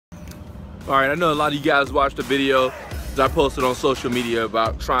Alright, I know a lot of you guys watched the video that I posted on social media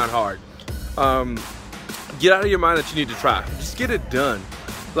about trying hard. Get out of your mind that you need to try. Just get it done.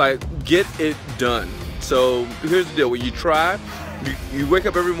 Like, get it done. So here's the deal. When you try, you wake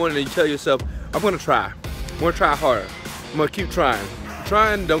up every morning and you tell yourself, I'm gonna try. I'm gonna try harder. I'm gonna keep trying.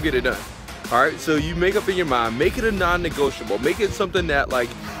 Trying, don't get it done. Alright, so you make up in your mind, make it a non-negotiable. Make it something that like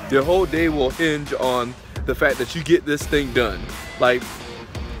your whole day will hinge on the fact that you get this thing done. Like,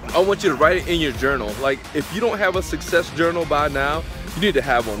 I want you to write it in your journal. Like, if you don't have a success journal by now, you need to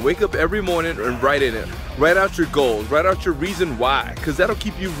have one. Wake up every morning and write in it. Write out your goals, write out your reason why, because that'll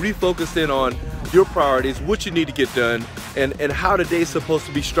keep you refocused in on your priorities, what you need to get done, and how the day's supposed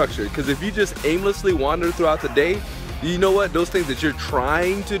to be structured. Because if you just aimlessly wander throughout the day, you know what? Those things that you're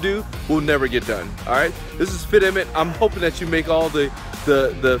trying to do will never get done. Alright? This is Fit Emmett. I'm hoping that you make all the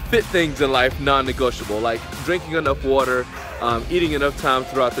fit things in life non-negotiable, like drinking enough water, eating enough time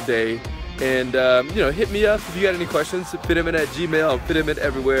throughout the day, and you know, hit me up if you got any questions. FitEmmett@gmail, FitEmmett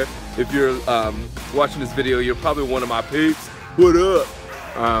everywhere. If you're watching this video, you're probably one of my peeps. What up?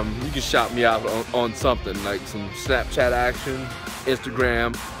 You can shout me out on something like some Snapchat action,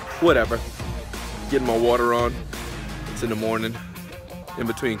 Instagram, whatever. Getting my water on. It's in the morning, in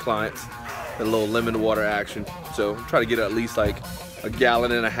between clients. A little lemon water action. So try to get at least like 1.5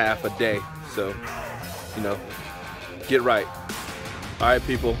 gallons a day. So, you know, get right. All right,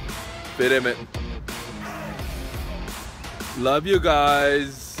 people. Fit Emmett. Love you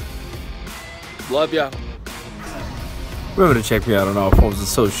guys. Love ya. Remember to check me out on all forms of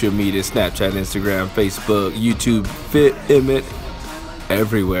social media: Snapchat, Instagram, Facebook, YouTube. Fit Emmett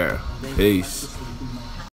everywhere. Peace.